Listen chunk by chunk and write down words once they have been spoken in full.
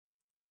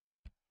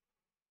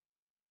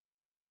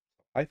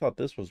I thought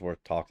this was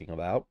worth talking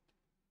about.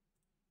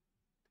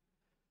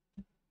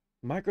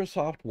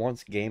 Microsoft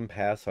wants Game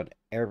Pass on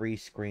every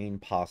screen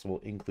possible,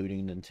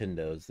 including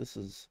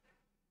Nintendo's.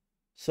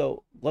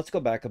 So let's go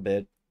back a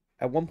bit.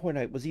 At one point,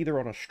 I was either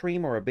on a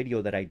stream or a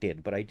video that I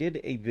did, but I did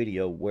a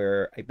video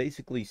where I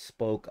basically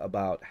spoke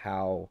about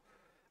how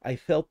I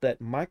felt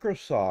that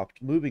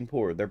Microsoft, moving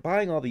forward, they're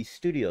buying all these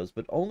studios,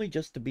 but only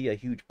just to be a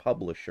huge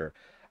publisher.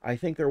 I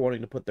think they're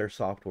wanting to put their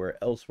software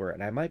elsewhere,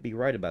 and I might be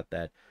right about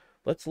that.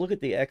 Let's look at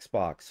the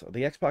Xbox.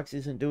 The Xbox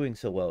isn't doing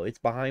so well. It's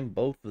behind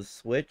both the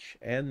Switch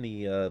and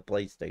the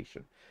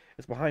PlayStation.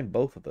 It's behind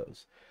both of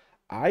those.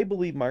 I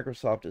believe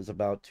Microsoft is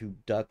about to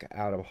duck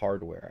out of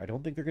hardware. I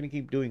don't think they're going to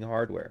keep doing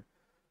hardware.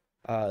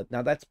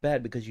 Now that's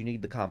bad because you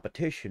need the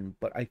competition,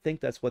 but I think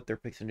that's what they're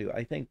fixing to do.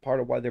 I think part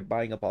of why they're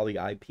buying up all the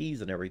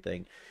IPs and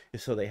everything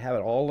is so they have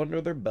it all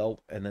under their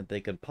belt and that they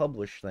can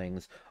publish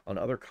things on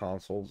other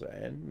consoles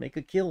and make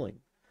a killing.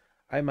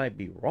 I might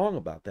be wrong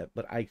about that,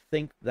 but I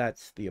think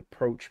that's the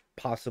approach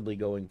possibly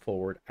going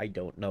forward. I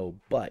don't know,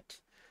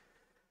 but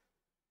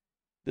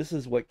this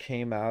is what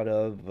came out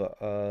of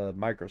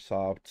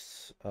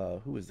Microsoft's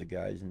who is the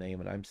guy's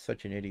name? And I'm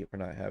such an idiot for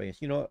not having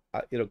it. You know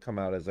what? It'll come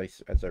out as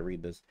I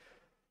read this.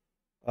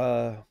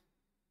 Uh,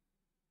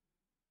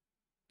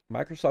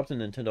 Microsoft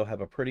and Nintendo have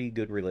a pretty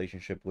good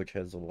relationship, which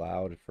has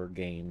allowed for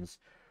games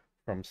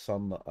from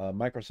some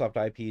Microsoft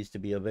IPs to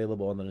be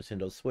available on the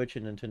Nintendo Switch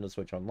and Nintendo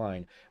Switch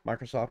Online.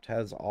 Microsoft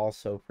has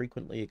also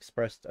frequently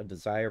expressed a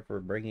desire for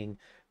bringing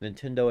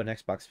Nintendo and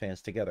Xbox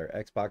fans together.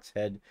 Xbox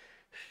head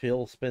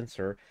Phil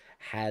Spencer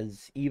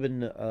has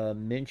even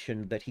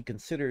mentioned that he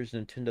considers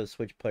Nintendo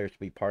Switch players to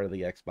be part of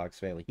the Xbox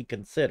family. He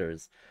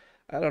considers.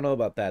 I don't know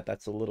about that.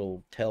 That's a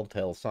little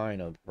telltale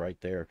sign of right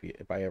there.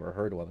 If I ever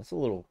heard one, it's a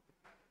little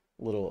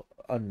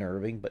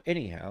unnerving. But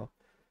anyhow,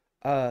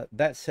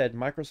 that said,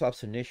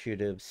 Microsoft's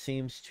initiative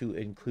seems to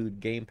include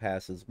Game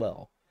Pass as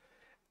well.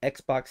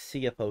 Xbox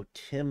CFO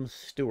Tim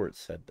Stewart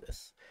said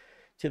this.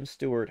 Tim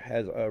Stewart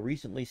has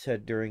recently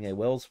said during a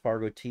Wells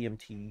Fargo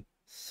TMT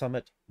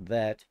summit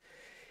that,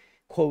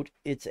 quote,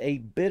 it's a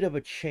bit of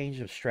a change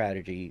of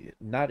strategy,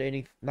 not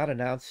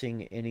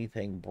announcing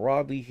anything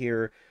broadly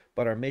here,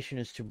 but our mission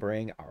is to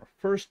bring our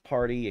first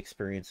party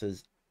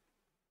experiences.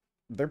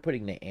 They're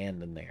putting the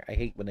and in there. I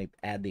hate when they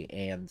add the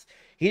ands.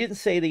 He didn't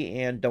say the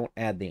and, don't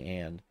add the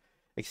and.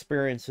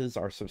 Experiences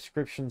are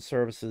subscription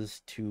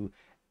services to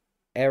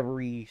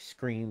every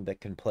screen that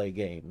can play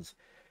games.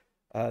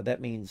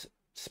 That means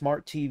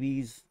smart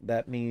TVs,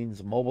 that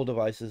means mobile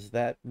devices,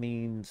 that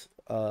means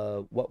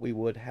what we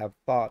would have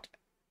thought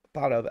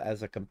of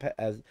as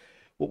as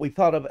what we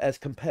thought of as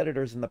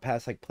competitors in the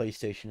past, like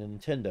PlayStation and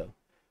Nintendo.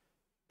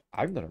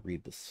 I'm gonna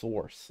read the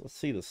source. Let's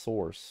see the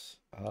source.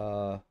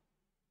 And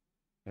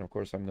of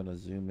course, I'm gonna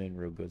zoom in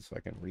real good so I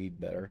can read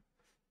better.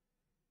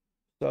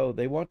 So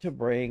they want to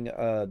bring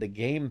the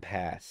Game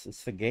Pass.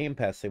 It's the Game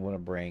Pass they want to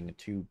bring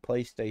to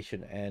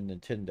PlayStation and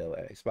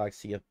Nintendo.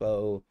 Xbox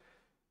CFO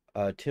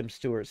Tim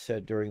Stewart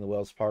said during the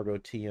Wells Fargo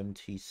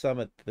TMT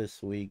Summit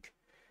this week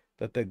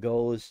that the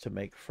goal is to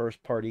make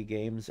first-party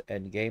games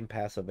and Game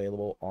Pass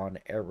available on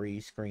every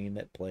screen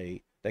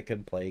that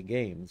can play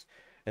games,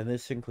 and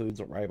this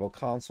includes rival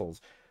consoles.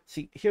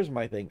 See, here's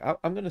my thing.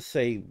 I'm gonna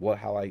say what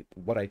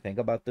I think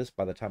about this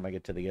by the time I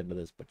get to the end of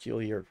this, but you'll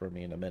hear it from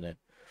me in a minute.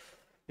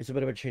 It's a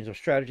bit of a change of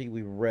strategy.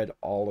 We read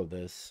all of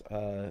this.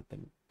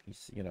 Nintendo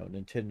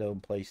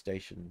and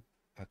PlayStation.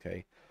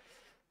 Okay.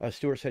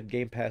 Stewart said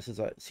Game Pass is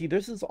see,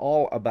 this is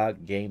all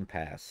about Game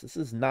Pass. This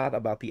is not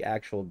about the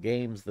actual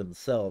games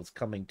themselves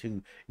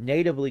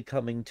natively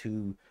coming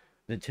to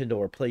Nintendo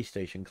or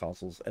PlayStation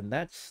consoles, and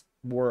that's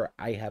where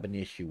I have an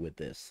issue with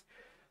this.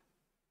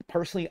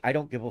 Personally, I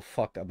don't give a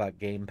fuck about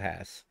Game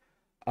Pass.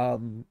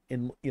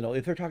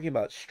 If they're talking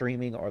about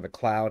streaming or the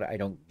cloud, I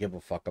don't give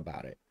a fuck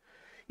about it.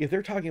 If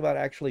they're talking about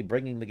actually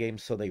bringing the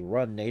games so they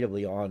run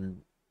natively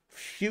on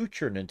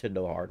future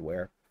Nintendo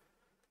hardware,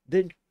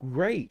 then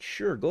great,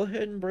 sure, go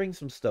ahead and bring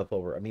some stuff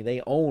over. I mean,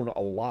 they own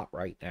a lot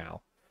right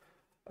now.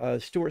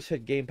 Stewart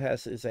said Game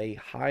Pass is a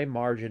high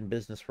margin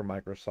business for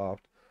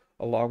Microsoft,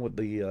 along with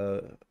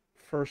the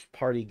first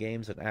party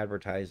games and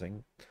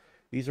advertising.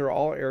 These are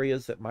all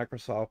areas that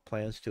Microsoft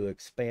plans to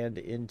expand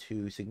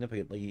into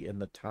significantly in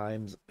the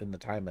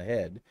time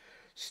ahead.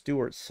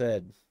 Stewart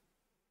said,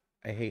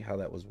 I hate how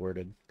that was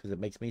worded because it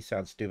makes me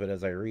sound stupid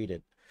as I read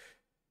it.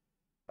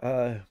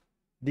 Uh,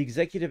 the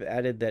executive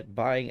added that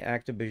buying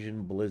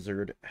Activision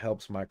Blizzard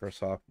helps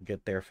Microsoft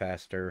get there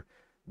faster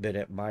than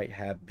it might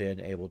have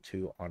been able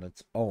to on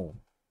its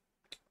own.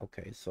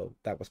 Okay, so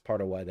that was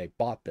part of why they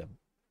bought them,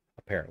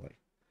 apparently.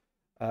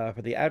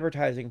 For the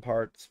advertising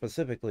part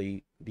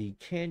specifically, the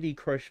Candy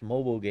Crush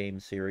mobile game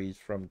series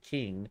from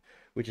King,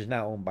 which is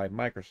now owned by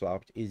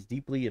Microsoft, is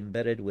deeply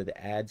embedded with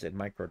ads and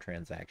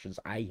microtransactions.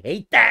 I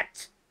hate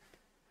that!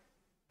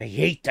 I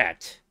hate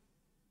that!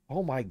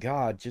 Oh my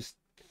god, just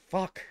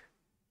fuck.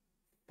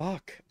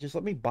 Fuck. Just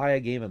let me buy a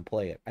game and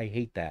play it. I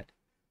hate that.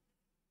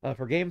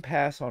 For Game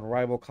Pass on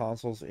rival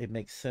consoles, it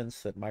makes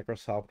sense that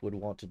Microsoft would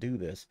want to do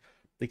this.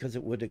 because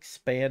it would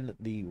expand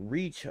the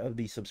reach of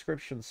the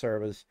subscription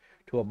service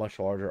to a much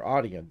larger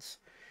audience.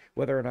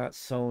 Whether or not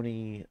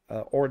Sony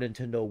or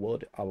Nintendo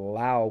would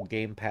allow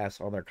Game Pass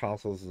on their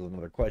consoles is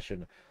another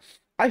question.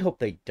 I hope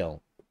they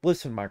don't.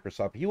 Listen,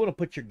 Microsoft, if you want to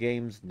put your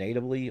games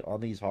natively on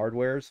these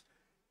hardwares,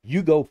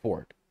 you go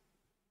for it.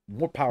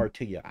 More power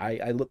to you.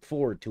 I look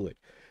forward to it.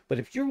 But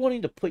if you're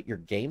wanting to put your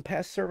Game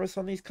Pass service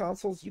on these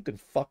consoles, you can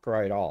fuck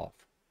right off.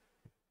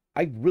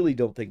 I really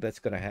don't think that's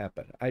going to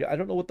happen. I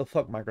don't know what the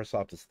fuck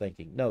Microsoft is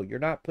thinking. No, you're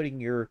not putting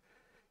your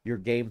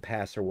Game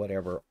Pass or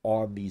whatever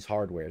on these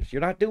hardwares. You're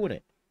not doing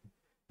it.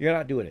 You're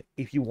not doing it.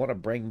 If you want to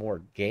bring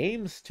more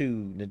games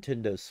to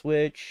Nintendo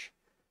Switch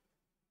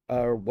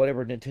or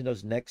whatever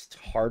Nintendo's next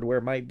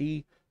hardware might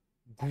be,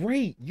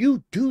 great.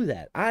 You do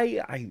that.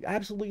 I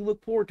absolutely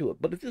look forward to it.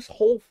 But if this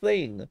whole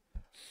thing,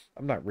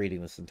 I'm not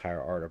reading this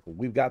entire article.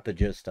 We've got the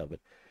gist of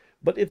it.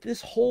 But if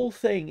this whole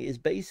thing is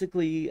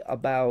basically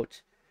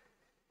about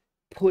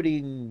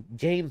putting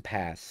Game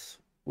Pass,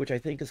 which I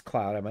think is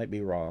cloud, I might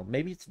be wrong.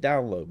 Maybe it's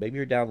download. Maybe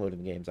you're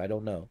downloading games. I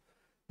don't know.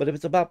 But if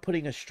it's about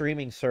putting a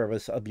streaming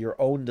service of your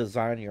own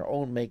design, your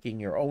own making,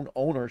 your own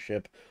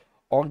ownership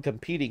on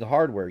competing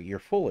hardware, you're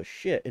full of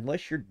shit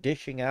unless you're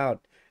dishing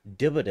out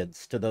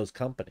dividends to those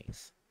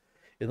companies.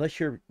 Unless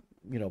you're,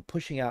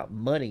 pushing out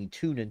money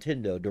to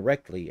Nintendo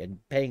directly and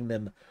paying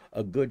them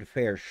a good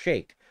fair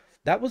shake.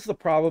 That was the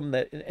problem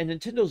and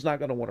Nintendo's not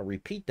going to want to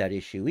repeat that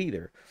issue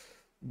either.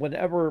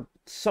 Whenever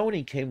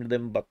Sony came to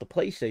them about the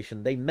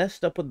PlayStation, they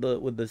messed up with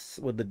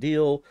the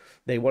deal.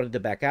 They wanted to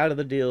back out of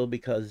the deal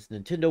because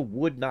Nintendo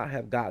would not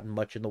have gotten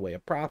much in the way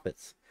of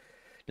profits.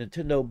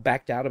 Nintendo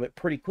backed out of it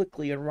pretty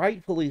quickly, and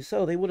rightfully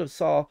so. They would have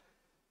saw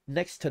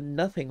next to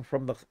nothing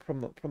from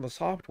the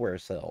software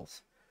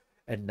sales,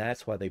 and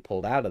that's why they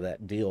pulled out of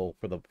that deal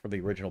for the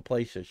original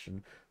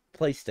PlayStation,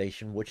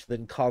 which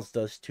then caused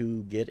us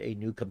to get a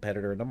new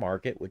competitor in the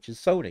market, which is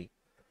Sony.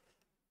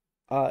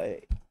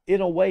 In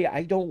a way,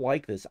 I don't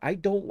like this. I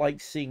don't like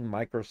seeing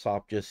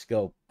Microsoft just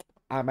go,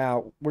 I'm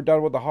out. We're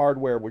done with the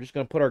hardware. We're just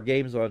going to put our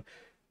games on.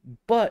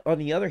 But on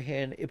the other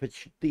hand, if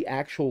it's the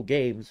actual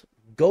games,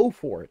 go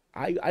for it.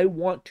 I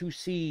want to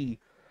see.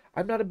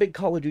 I'm not a big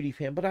Call of Duty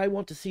fan, but I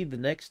want to see the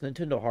next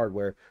Nintendo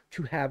hardware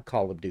to have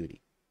Call of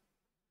Duty.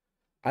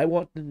 I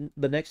want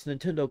the next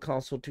Nintendo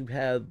console to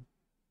have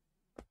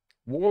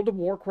World of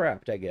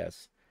Warcraft, I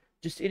guess.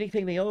 Just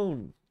anything they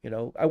own,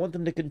 I want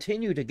them to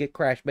continue to get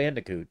Crash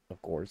Bandicoot,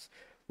 of course.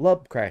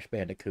 Love Crash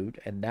Bandicoot,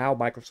 and now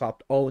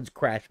Microsoft owns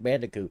Crash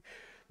Bandicoot.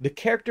 The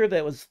character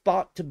that was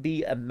thought to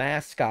be a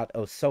mascot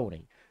of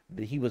Sony,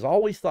 he was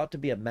always thought to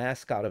be a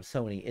mascot of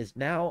Sony, is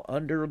now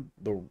under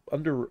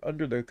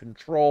the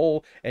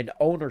control and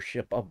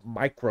ownership of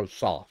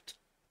Microsoft.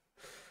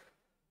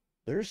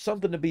 There's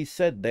something to be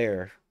said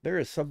there. There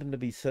is something to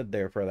be said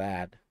there for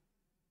that.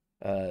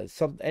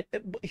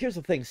 Here's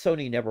the thing: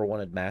 Sony never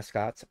wanted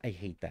mascots. I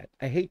hate that.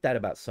 I hate that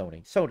about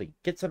Sony. Sony,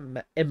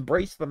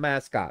 embrace the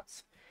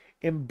mascots,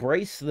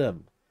 embrace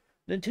them.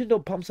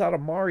 Nintendo pumps out a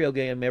Mario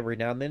game every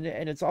now and then,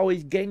 and it's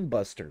always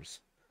gangbusters.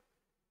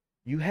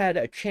 You had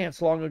a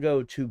chance long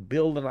ago to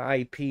build an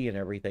IP and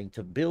everything,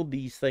 to build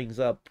these things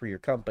up for your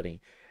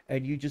company,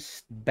 and you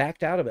just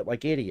backed out of it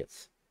like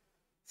idiots.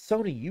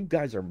 Sony, you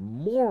guys are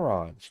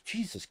morons.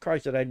 Jesus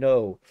Christ, and I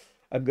know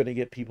I'm going to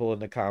get people in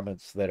the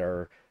comments that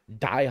are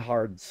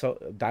diehard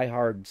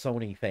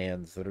Sony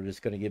fans that are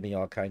just going to give me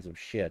all kinds of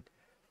shit,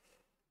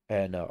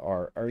 and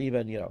are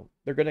even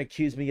they're going to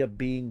accuse me of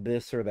being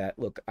this or that.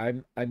 Look,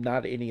 I'm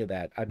not any of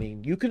that. I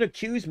mean, you can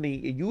accuse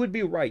me, and you would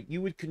be right.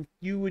 You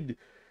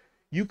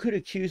could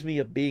accuse me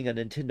of being a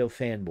Nintendo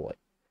fanboy,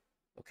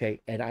 okay,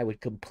 and I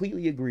would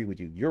completely agree with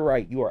you. You're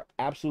right. You are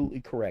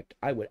absolutely correct.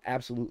 I would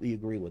absolutely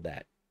agree with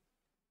that.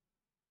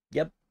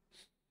 Yep.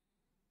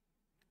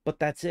 But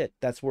that's it.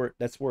 That's where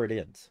it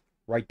ends.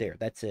 Right there.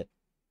 That's it.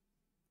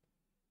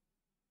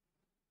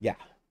 Yeah.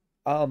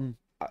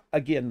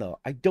 Again though,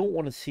 I don't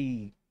want to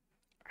see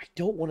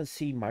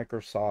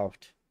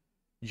Microsoft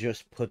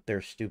just put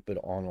their stupid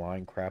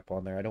online crap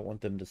on there. I don't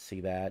want them to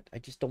see that. I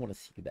just don't want to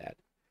see that.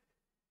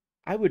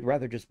 I would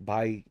rather just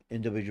buy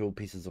individual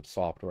pieces of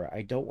software.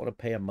 I don't want to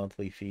pay a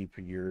monthly fee for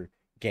your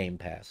Game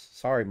Pass.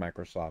 Sorry,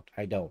 Microsoft.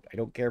 I don't. I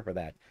don't care for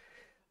that.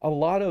 A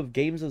lot of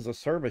games as a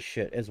service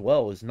shit as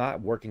well is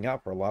not working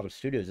out for a lot of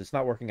studios. It's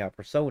not working out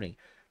for Sony.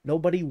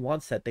 Nobody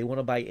wants that. They want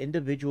to buy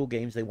individual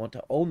games. They want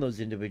to own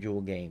those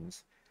individual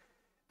games.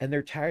 And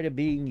they're tired of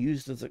being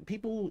used as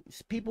people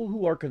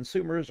who are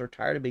consumers are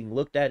tired of being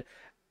looked at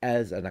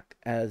as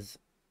as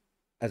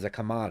a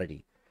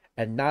commodity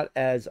and not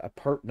as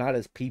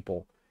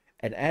people.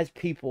 And as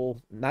people,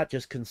 not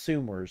just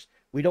consumers,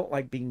 we don't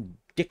like being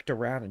dicked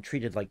around and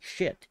treated like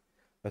shit.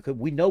 Okay,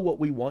 we know what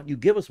we want. You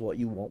give us what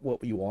you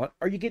want,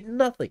 or you get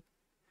nothing.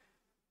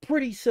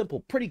 Pretty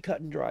simple, pretty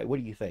cut and dry. What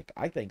do you think?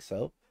 I think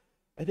so.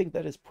 I think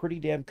that is pretty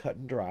damn cut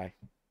and dry.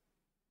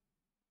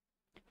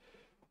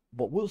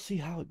 But we'll see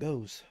how it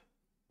goes.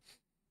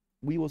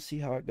 We will see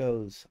how it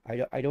goes.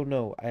 I don't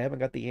know. I haven't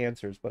got the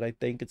answers, but I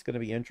think it's going to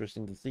be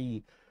interesting to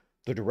see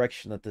the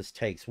direction that this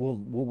takes. Will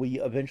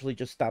we eventually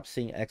just stop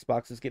seeing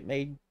Xboxes get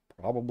made?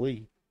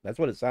 Probably. That's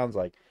what it sounds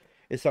like.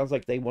 It sounds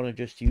like they want to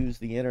just use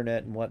the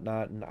internet and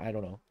whatnot, and I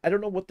don't know. I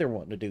don't know what they're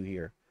wanting to do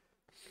here.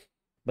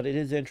 But it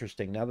is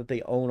interesting now that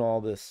they own all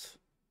this,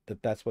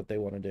 that that's what they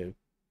want to do.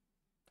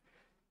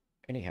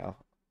 Anyhow,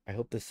 I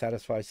hope this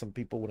satisfies some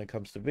people when it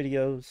comes to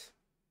videos.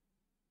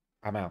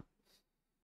 I'm out.